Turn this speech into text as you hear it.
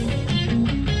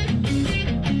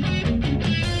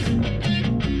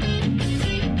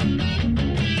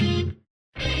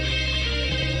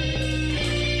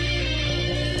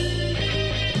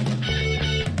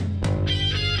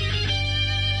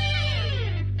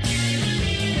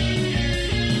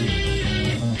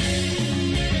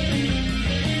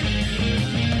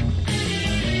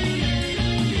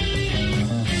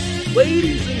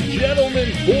Ladies and gentlemen,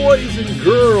 boys and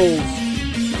girls,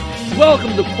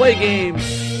 welcome to Play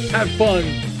Games, Have Fun.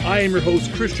 I am your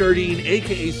host, Chris Jardine,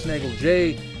 aka Snaggle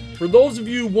J. For those of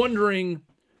you wondering,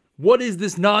 what is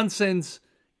this nonsense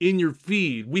in your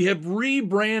feed? We have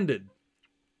rebranded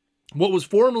what was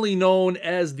formerly known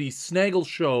as the Snaggle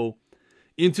Show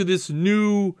into this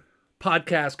new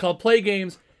podcast called Play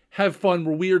Games, Have Fun,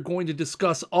 where we are going to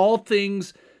discuss all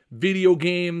things video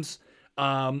games.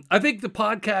 I think the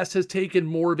podcast has taken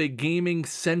more of a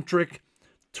gaming-centric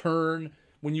turn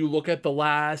when you look at the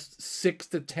last 6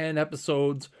 to 10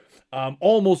 episodes.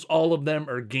 Almost all of them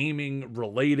are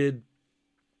gaming-related.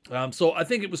 So I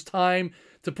think it was time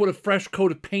to put a fresh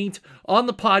coat of paint on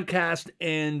the podcast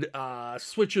and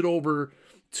switch it over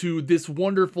to this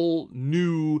wonderful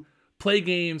new Play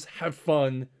Games, Have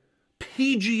Fun,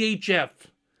 PGHF.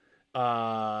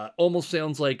 Almost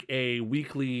sounds like a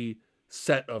weekly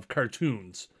set of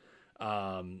cartoons.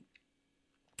 And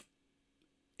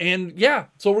yeah,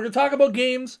 so we're going to talk about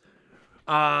games.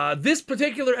 This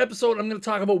particular episode, I'm going to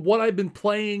talk about what I've been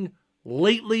playing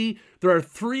lately. There are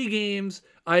 3 games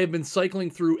I have been cycling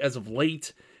through as of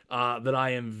late that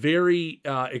I am very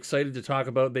excited to talk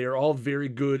about. They are all very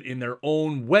good in their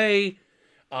own way.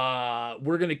 We're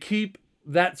going to keep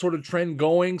that sort of trend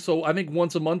going. So I think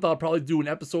once a month, I'll probably do an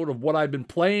episode of what I've been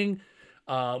playing.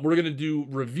 We're going to do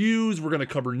reviews. We're going to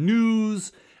cover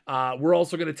news. We're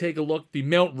also going to take a look. The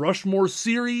Mount Rushmore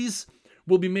series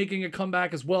will be making a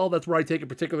comeback as well. That's where I take a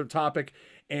particular topic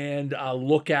and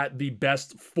look at the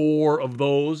best 4 of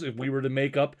those if we were to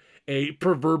make up a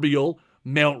proverbial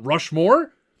Mount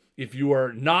Rushmore. If you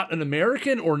are not an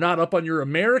American or not up on your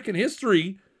American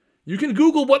history, you can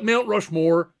Google what Mount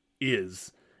Rushmore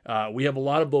is. We have a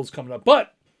lot of those coming up.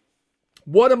 But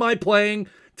what am I playing?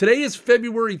 Today is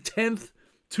February 10th,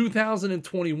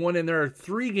 2021, and there are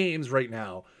 3 games right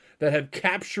now that have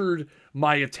captured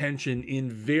my attention in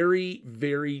very,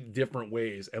 very different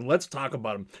ways. And let's talk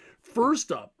about them. First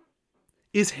up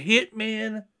is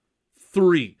Hitman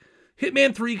 3.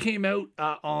 Hitman 3 came out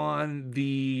on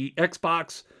the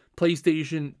Xbox,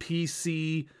 PlayStation,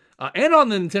 PC, and on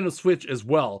the Nintendo Switch as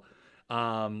well.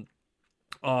 On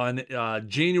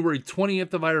January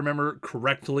 20th, if I remember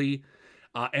correctly.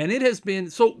 And it has been,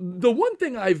 so the one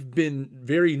thing I've been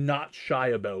very not shy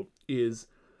about is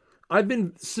I've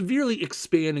been severely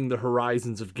expanding the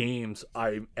horizons of games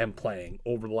I am playing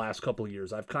over the last couple of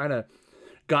years. I've kind of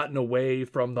gotten away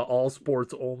from the all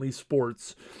sports, only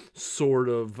sports sort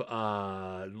of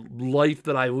life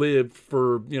that I lived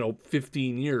for,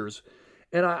 15 years.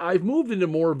 And I've moved into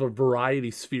more of a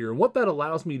variety sphere. And what that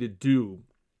allows me to do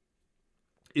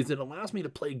is it allows me to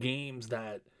play games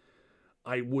that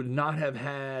I would not have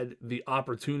had the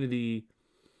opportunity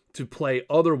to play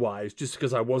otherwise just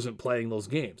because I wasn't playing those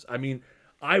games. I mean,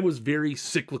 I was very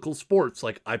cyclical sports.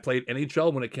 Like I played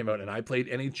NHL when it came out, and I played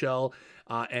NHL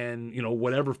and,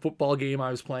 whatever football game I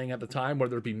was playing at the time,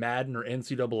 whether it be Madden or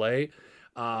NCAA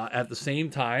at the same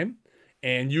time.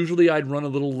 And usually I'd run a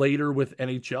little later with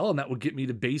NHL, and that would get me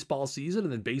to baseball season,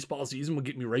 and then baseball season would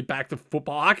get me right back to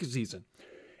football hockey season.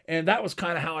 And that was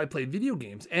kind of how I played video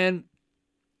games. And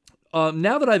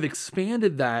now that I've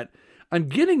expanded that, I'm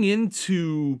getting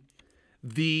into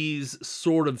these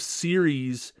sort of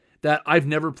series that I've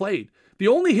never played. The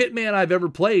only Hitman I've ever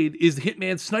played is the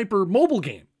Hitman Sniper mobile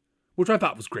game, which I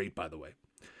thought was great, by the way.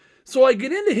 So I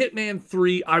get into Hitman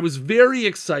 3. I was very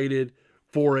excited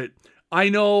for it. I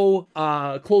know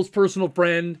close personal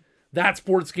friend, That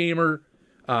Sports Gamer,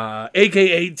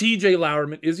 a.k.a. TJ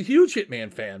Lowerman, is a huge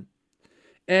Hitman fan.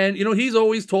 And, he's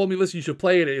always told me, listen, you should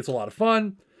play it. It's a lot of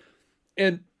fun.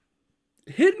 And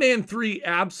Hitman 3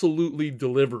 absolutely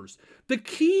delivers. The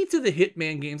key to the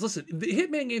Hitman games, listen, the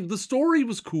Hitman game, the story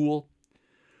was cool,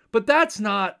 but that's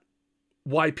not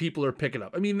why people are picking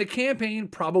up. I mean, the campaign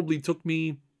probably took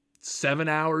me 7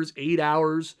 hours, 8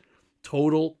 hours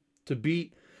total to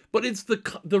beat, but it's the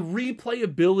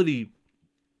replayability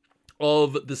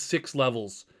of the 6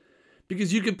 levels,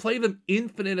 because you can play them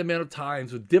infinite amount of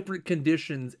times with different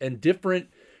conditions and different,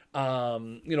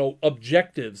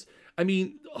 objectives. I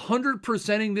mean,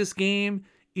 100%ing this game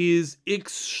is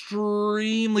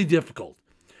extremely difficult.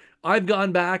 I've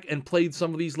gone back and played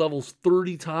some of these levels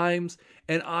 30 times,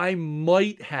 and I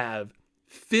might have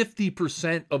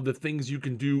 50% of the things you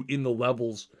can do in the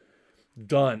levels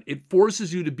done. It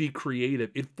forces you to be creative.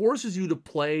 It forces you to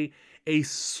play a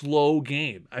slow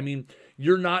game. I mean,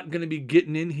 you're not going to be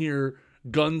getting in here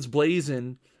guns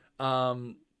blazing,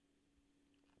 and,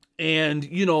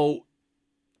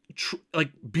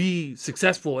 be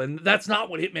successful. And that's not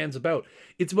what Hitman's about.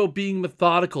 It's about being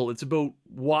methodical. It's about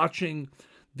watching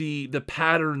the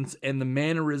patterns and the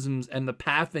mannerisms and the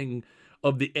pathing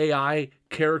of the AI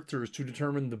characters to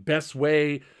determine the best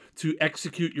way to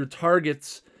execute your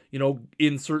targets,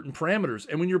 in certain parameters.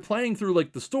 And when you're playing through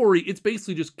like the story, it's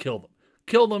basically just kill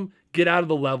them, get out of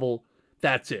the level.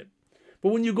 That's it.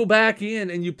 But when you go back in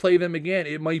and you play them again,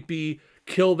 it might be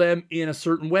kill them in a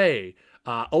certain way,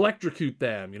 electrocute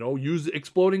them, use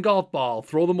exploding golf ball,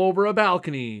 throw them over a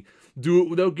balcony, do it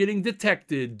without getting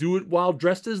detected, do it while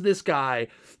dressed as this guy.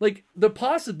 Like, the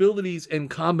possibilities and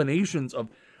combinations of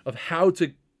how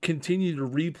to continue to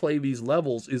replay these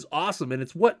levels is awesome. And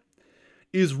it's what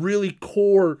is really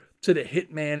core to the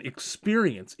Hitman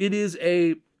experience. It is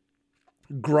a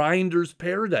grinder's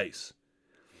paradise.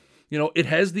 It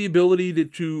has the ability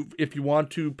to, if you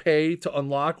want to pay to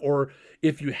unlock, or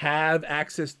if you have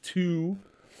access to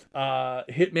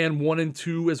Hitman 1 and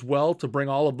 2 as well, to bring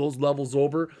all of those levels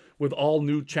over with all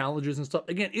new challenges and stuff.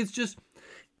 Again, it's just,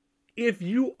 if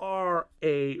you are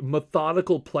a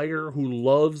methodical player who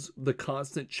loves the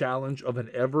constant challenge of an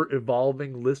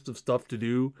ever-evolving list of stuff to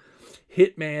do,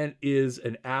 Hitman is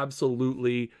an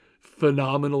absolutely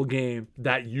phenomenal game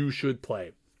that you should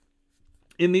play.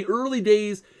 In the early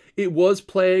days, it was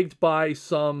plagued by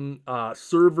some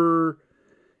server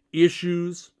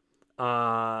issues.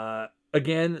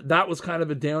 Again, that was kind of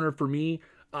a downer for me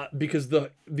because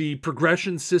the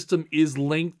progression system is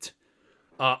linked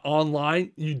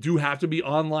online. You do have to be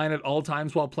online at all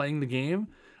times while playing the game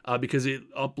because it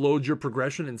uploads your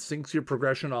progression and syncs your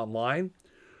progression online.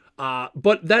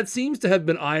 But that seems to have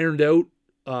been ironed out,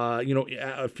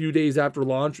 a few days after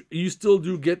launch. You still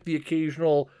do get the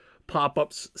occasional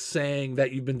pop-ups saying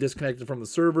that you've been disconnected from the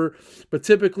server, but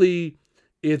typically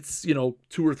it's 2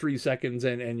 or 3 seconds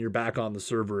and you're back on the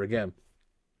server again.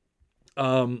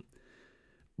 But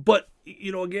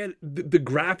again, the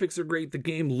graphics are great, the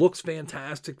game looks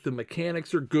fantastic, the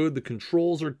mechanics are good, the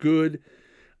controls are good.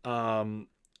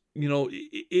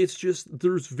 It's just,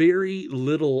 there's very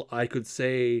little I could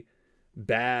say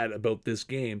bad about this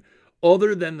game,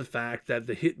 other than the fact that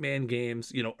the Hitman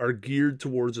games, are geared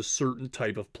towards a certain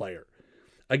type of player.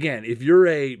 Again, if you're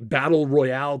a battle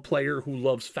royale player who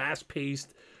loves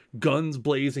fast-paced,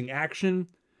 guns-blazing action,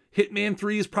 Hitman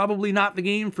 3 is probably not the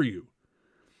game for you.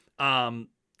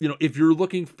 If you're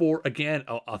looking for, again,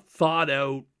 a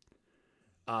thought-out,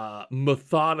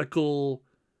 methodical,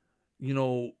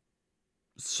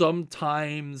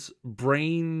 sometimes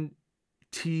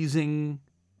brain-teasing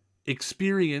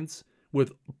experience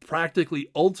with practically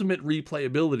ultimate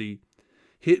replayability,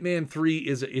 Hitman 3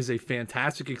 is a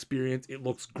fantastic experience. It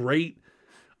looks great.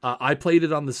 I played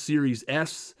it on the Series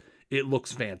S. It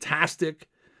looks fantastic.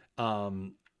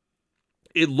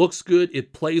 It looks good.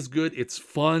 It plays good. It's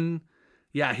fun.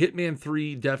 Yeah, Hitman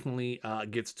 3 definitely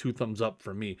gets 2 thumbs up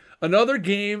from me. Another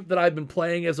game that I've been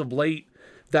playing as of late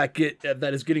that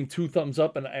is getting 2 thumbs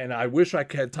up, and I wish I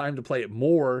had time to play it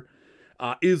more,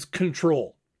 is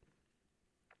Control.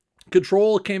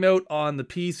 Control came out on the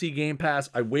PC Game Pass.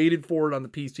 I waited for it on the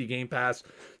PC Game Pass.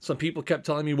 Some people kept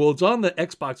telling me, well, it's on the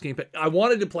Xbox Game Pass. I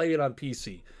wanted to play it on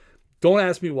PC. Don't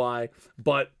ask me why,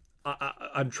 but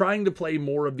I'm trying to play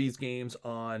more of these games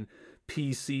on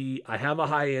PC. I have a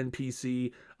high-end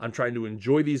PC. I'm trying to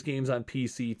enjoy these games on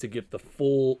PC to get the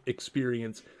full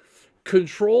experience.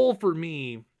 Control, for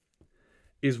me,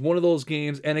 is one of those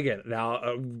games, and again,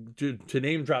 now, to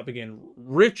name drop again,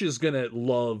 Rich is going to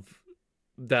love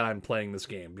that I'm playing this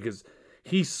game because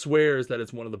he swears that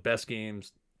it's one of the best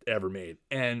games ever made.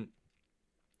 And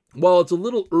while it's a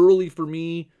little early for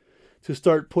me to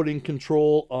start putting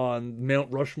Control on Mount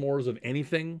Rushmores of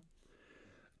anything,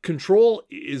 Control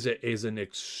is an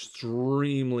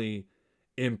extremely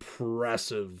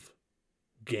impressive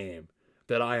game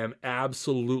that I am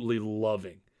absolutely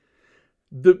loving.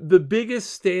 The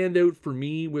biggest standout for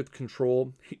me with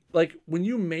Control, like when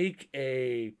you make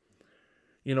a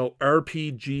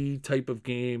RPG type of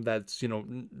game that's,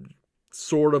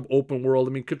 sort of open world.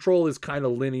 I mean, Control is kind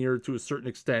of linear to a certain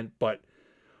extent, but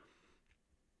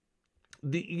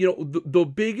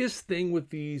the biggest thing with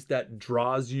these that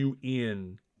draws you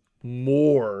in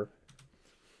more,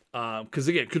 because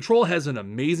again, Control has an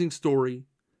amazing story.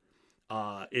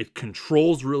 It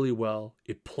controls really well.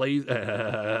 It plays,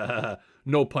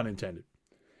 no pun intended.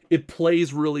 It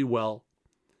plays really well.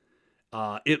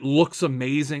 It looks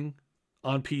amazing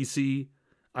on PC.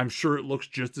 I'm sure it looks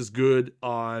just as good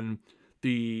on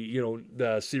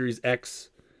the Series X,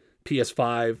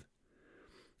 PS5.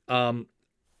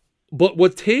 But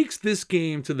what takes this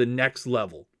game to the next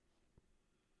level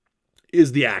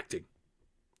is the acting.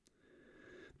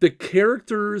 The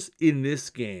characters in this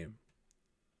game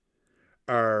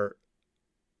are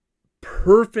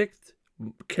perfect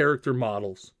character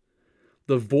models.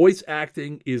 The voice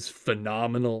acting is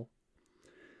phenomenal.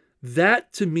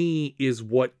 That to me is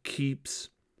what keeps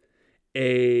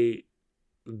a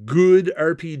good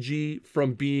RPG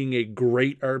from being a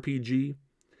great RPG,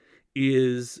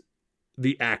 is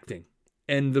the acting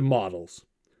and the models.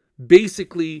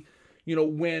 Basically,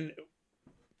 when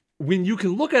you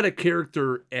can look at a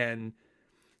character and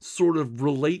sort of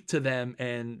relate to them,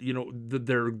 and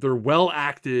they're well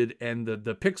acted and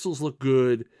the pixels look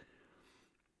good,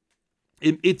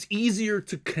 it's easier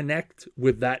to connect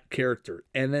with that character.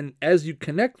 And then as you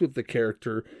connect with the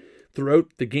character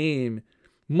throughout the game,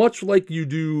 much like you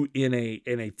do in a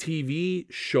TV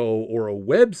show or a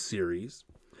web series,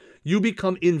 you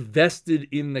become invested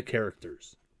in the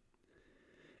characters.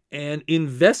 And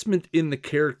investment in the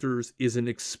characters is an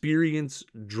experience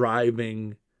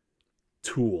driving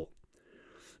tool.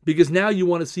 Because now you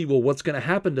want to see, well, what's going to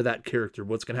happen to that character?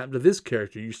 What's going to happen to this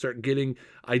character? You start getting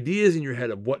ideas in your head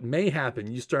of what may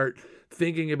happen. You start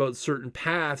thinking about certain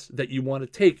paths that you want to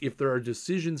take. If there are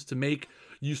decisions to make,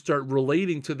 you start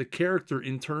relating to the character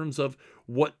in terms of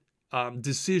what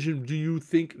decision do you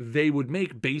think they would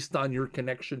make based on your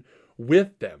connection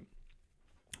with them.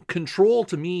 Control,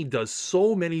 to me, does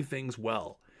so many things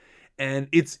well. And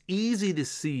it's easy to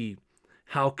see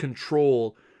how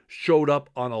Control showed up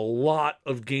on a lot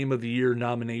of Game of the Year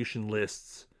nomination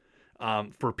lists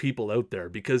for people out there,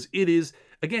 because it is,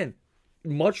 again,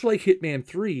 much like Hitman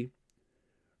 3,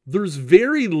 there's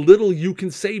very little you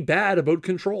can say bad about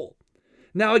Control.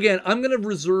 Now, again, I'm going to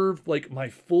reserve my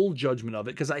full judgment of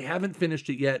it because I haven't finished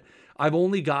it yet. I've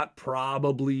only got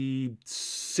probably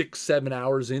 6-7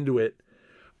 hours into it,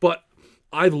 but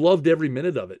I've loved every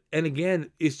minute of it. And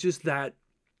again, it's just that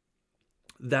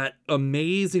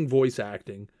amazing voice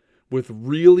acting with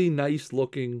really nice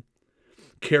looking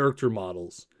character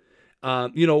models.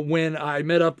 When I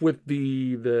met up with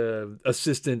the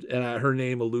assistant, and her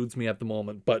name eludes me at the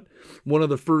moment, but one of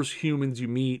the first humans you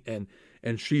meet, and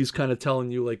she's kind of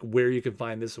telling you where you can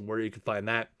find this and where you can find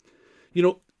that.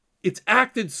 It's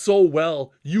acted so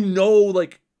well.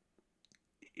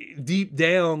 Deep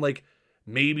down,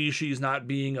 maybe she's not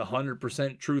being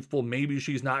 100% truthful. Maybe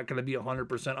she's not going to be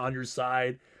 100% on your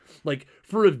side.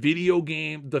 For a video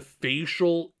game, the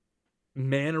facial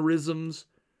mannerisms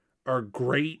are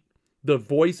great. The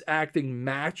voice acting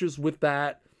matches with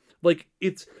that. You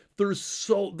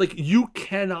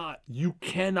cannot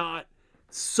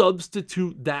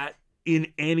substitute that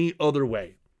in any other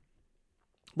way.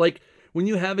 When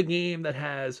you have a game that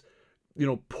has,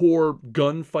 poor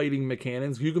gunfighting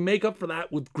mechanics, you can make up for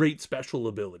that with great special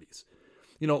abilities.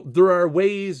 There are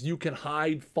ways you can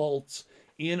hide faults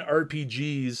in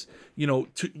RPGs,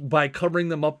 by covering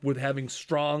them up with having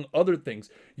strong other things.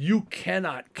 You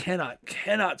cannot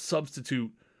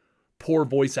substitute poor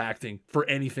voice acting for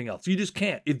anything else. You just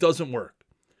can't. It doesn't work.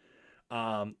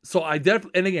 So I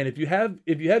definitely, and again, if you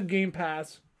have Game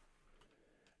Pass,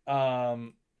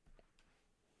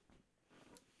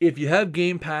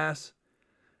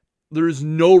 there's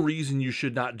no reason you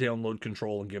should not download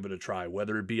Control and give it a try,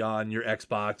 whether it be on your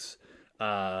Xbox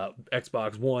One,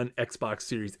 Xbox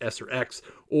Series S or X,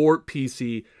 or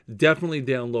PC. Definitely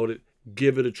download it.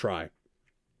 Give it a try.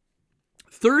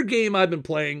 Third game I've been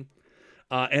playing,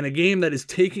 and a game that is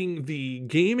taking the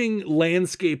gaming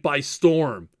landscape by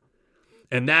storm,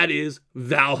 and that is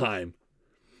Valheim.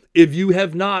 If you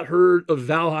have not heard of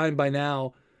Valheim by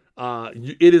now,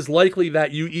 it is likely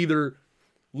that you either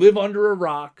live under a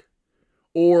rock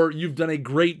or you've done a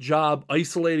great job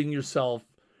isolating yourself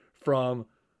from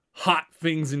hot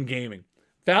things in gaming.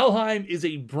 Valheim is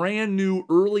a brand new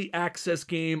early access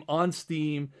game on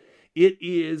Steam. It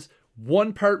is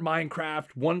one part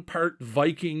Minecraft, one part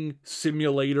Viking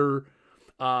simulator,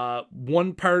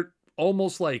 one part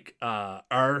almost like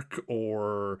Ark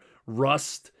or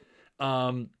Rust.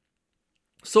 So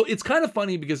it's kind of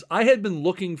funny because I had been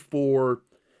looking for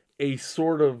a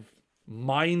sort of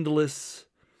mindless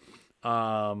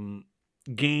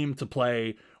game to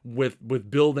play with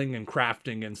building and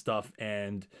crafting and stuff,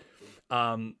 and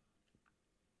I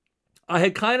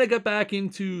had kind of got back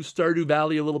into Stardew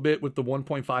Valley a little bit with the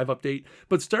 1.5 update,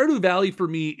 but Stardew Valley for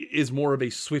me is more of a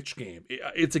Switch game.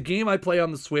 It's a game I play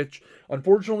on the Switch.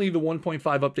 Unfortunately, the 1.5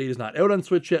 update is not out on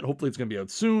Switch yet. Hopefully it's going to be out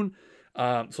soon,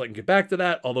 so I can get back to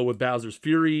that. Although with Bowser's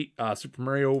Fury, Super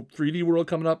Mario 3D World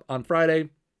coming up on Friday,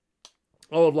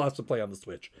 I'll have lots to play on the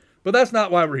Switch. But that's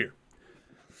not why we're here.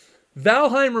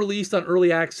 Valheim released on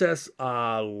early access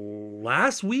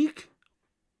last week.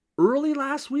 Early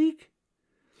last week.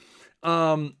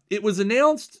 It was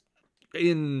announced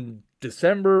in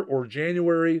December or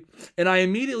January, and I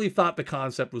immediately thought the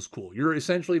concept was cool. You're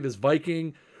essentially this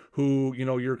Viking who,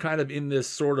 you're kind of in this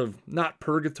sort of not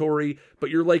purgatory, but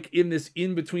you're like in this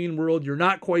in-between world. You're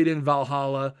not quite in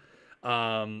Valhalla.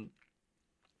 And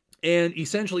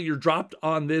essentially you're dropped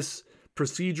on this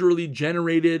procedurally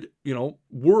generated,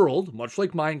 world, much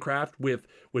like Minecraft,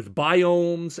 with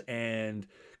biomes and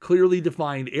clearly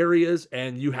defined areas,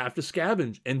 and you have to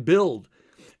scavenge and build.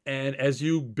 And as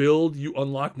you build, you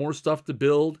unlock more stuff to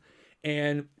build.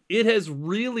 And it has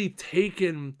really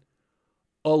taken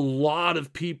a lot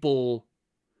of people's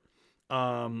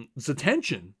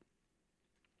attention.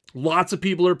 Lots of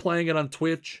people are playing it on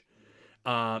Twitch.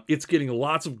 It's getting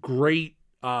lots of great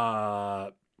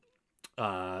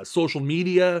social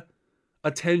media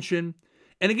attention.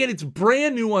 And again, it's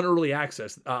brand new on early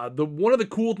access. One of the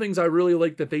cool things I really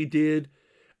like that they did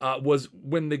was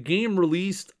when the game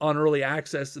released on early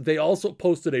access, they also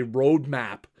posted a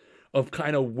roadmap of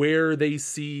kind of where they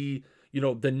see,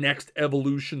 the next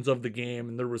evolutions of the game.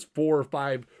 And there was 4 or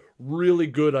 5 really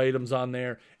good items on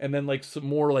there. And then like some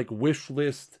more like wish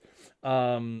list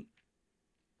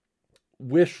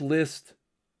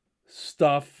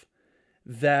stuff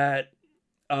that,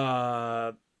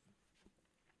 that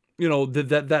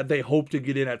they hope to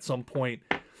get in at some point.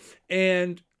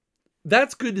 And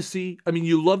that's good to see. I mean,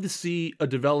 you love to see a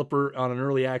developer on an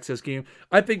early access game.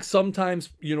 I think sometimes,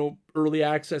 early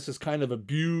access is kind of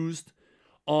abused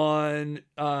on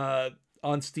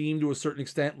Steam to a certain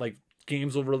extent. Like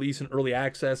games will release in early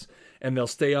access and they'll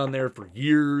stay on there for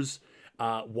years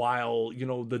while,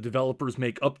 the developers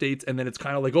make updates. And then it's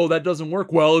kind of like, oh, that doesn't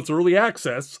work. Well, it's early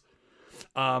access.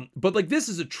 But like this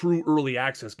is a true early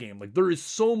access game. Like there is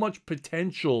so much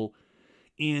potential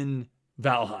in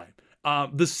Valheim.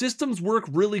 The systems work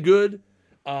really good.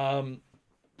 I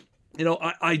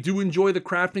do enjoy the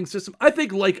crafting system. I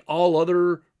think like all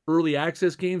other early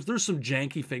access games, there's some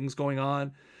janky things going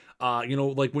on.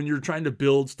 Like when you're trying to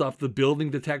build stuff, the building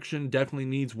detection definitely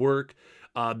needs work.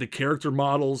 The character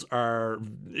models are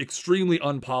extremely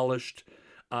unpolished.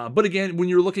 But again, when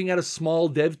you're looking at a small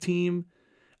dev team,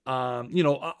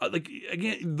 those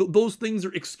things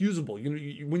are excusable.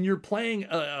 When you're playing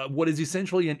what is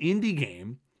essentially an indie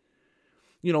game,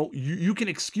 you can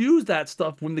excuse that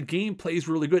stuff when the game plays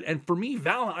really good. And for me,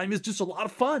 Valheim is just a lot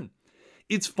of fun.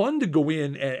 It's fun to go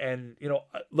in and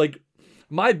like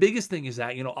my biggest thing is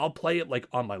that, I'll play it like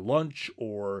on my lunch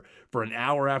or for an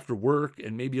hour after work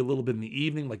and maybe a little bit in the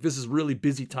evening. Like this is really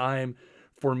busy time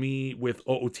for me with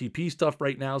OOTP stuff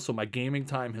right now. So my gaming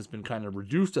time has been kind of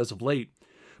reduced as of late.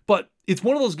 But it's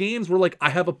one of those games where like I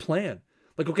have a plan.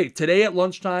 Like, okay, today at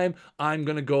lunchtime, I'm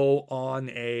gonna go on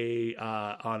a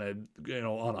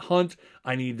hunt.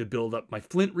 I need to build up my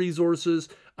flint resources.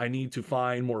 I need to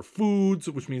find more foods,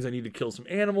 which means I need to kill some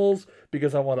animals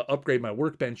because I want to upgrade my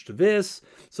workbench to this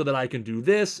so that I can do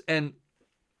this. And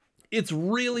it's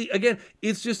really, again,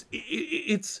 it's just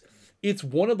it's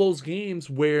one of those games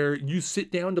where you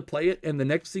sit down to play it, and the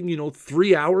next thing you know,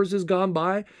 3 hours has gone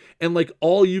by, and like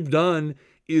all you've done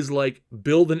is like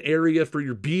build an area for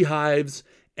your beehives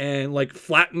and like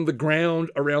flatten the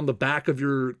ground around the back of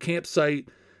your campsite.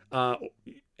 And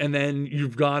then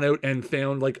you've gone out and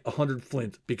found like 100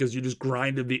 flint because you just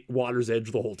grinded the water's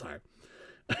edge the whole time.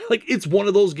 Like it's one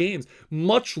of those games,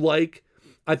 much like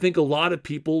I think a lot of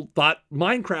people thought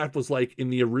Minecraft was like in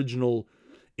the original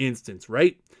instance,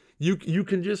 right? You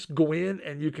can just go in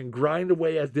and you can grind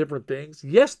away at different things.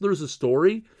 Yes, there's a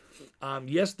story.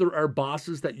 Yes, there are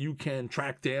bosses that you can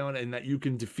track down and that you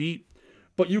can defeat,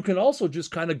 but you can also just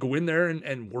kind of go in there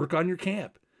and work on your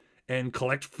camp and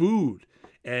collect food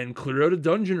and clear out a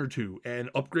dungeon or two and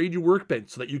upgrade your workbench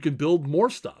so that you can build more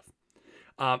stuff.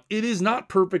 It is not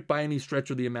perfect by any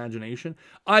stretch of the imagination.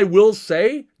 I will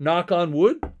say, knock on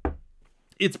wood,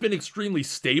 it's been extremely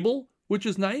stable, which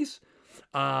is nice.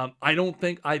 I don't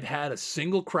think I've had a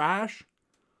single crash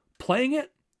playing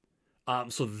it.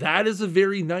 So that is a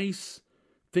very nice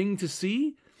thing to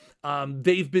see.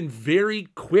 They've been very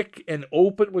quick and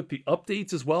open with the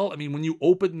updates as well. I mean, when you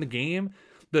open the game,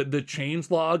 the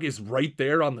changelog is right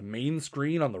there on the main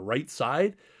screen on the right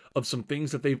side of some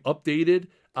things that they've updated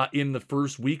in the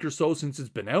first week or so since it's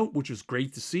been out, which is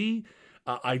great to see.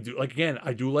 I do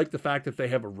like the fact that they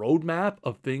have a roadmap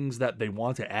of things that they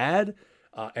want to add.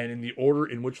 And in the order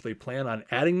in which they plan on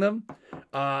adding them.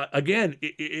 Again,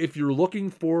 if you're looking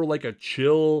for like a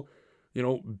chill,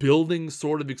 building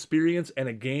sort of experience and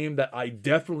a game that I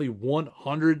definitely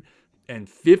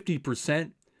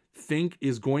 150% think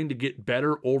is going to get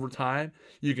better over time,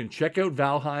 you can check out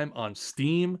Valheim on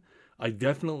Steam. I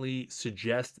definitely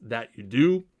suggest that you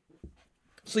do.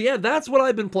 So yeah, that's what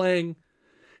I've been playing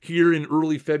here in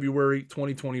early February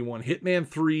 2021. Hitman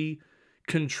 3,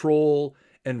 Control,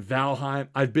 and Valheim.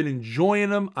 I've been enjoying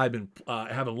them. I've been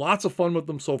having lots of fun with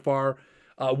them so far.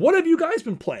 What have you guys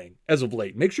been playing as of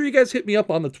late? Make sure you guys hit me up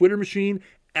on the Twitter machine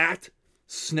at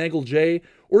SnaggleJ,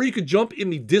 or you could jump in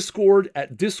the Discord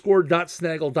at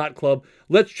discord.snaggle.club.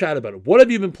 Let's chat about it. What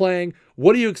have you been playing?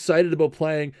 What are you excited about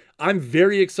playing? I'm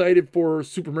very excited for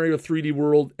Super Mario 3D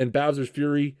World and Bowser's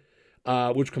Fury,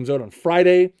 which comes out on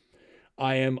Friday.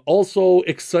 I am also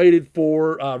excited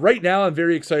for, right now, I'm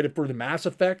very excited for the Mass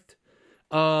Effect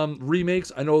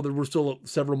remakes. I know that we're still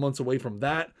several months away from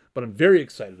that, but I'm very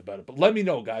excited about it. But let me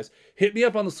know, guys. Hit me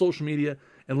up on the social media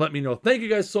and let me know. Thank you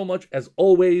guys so much, as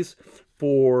always,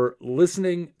 for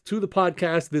listening to the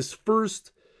podcast. This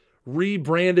first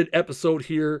rebranded episode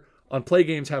here on Play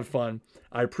Games Have Fun.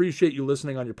 I appreciate you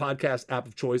listening on your podcast app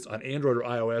of choice on Android or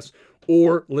iOS,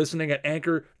 or listening at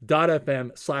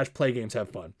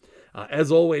anchor.fm/playgameshavefun.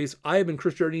 As always, I have been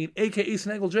Chris Jardine, a.k.a.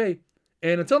 Snaggle J,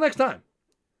 and until next time,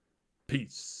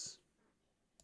 peace.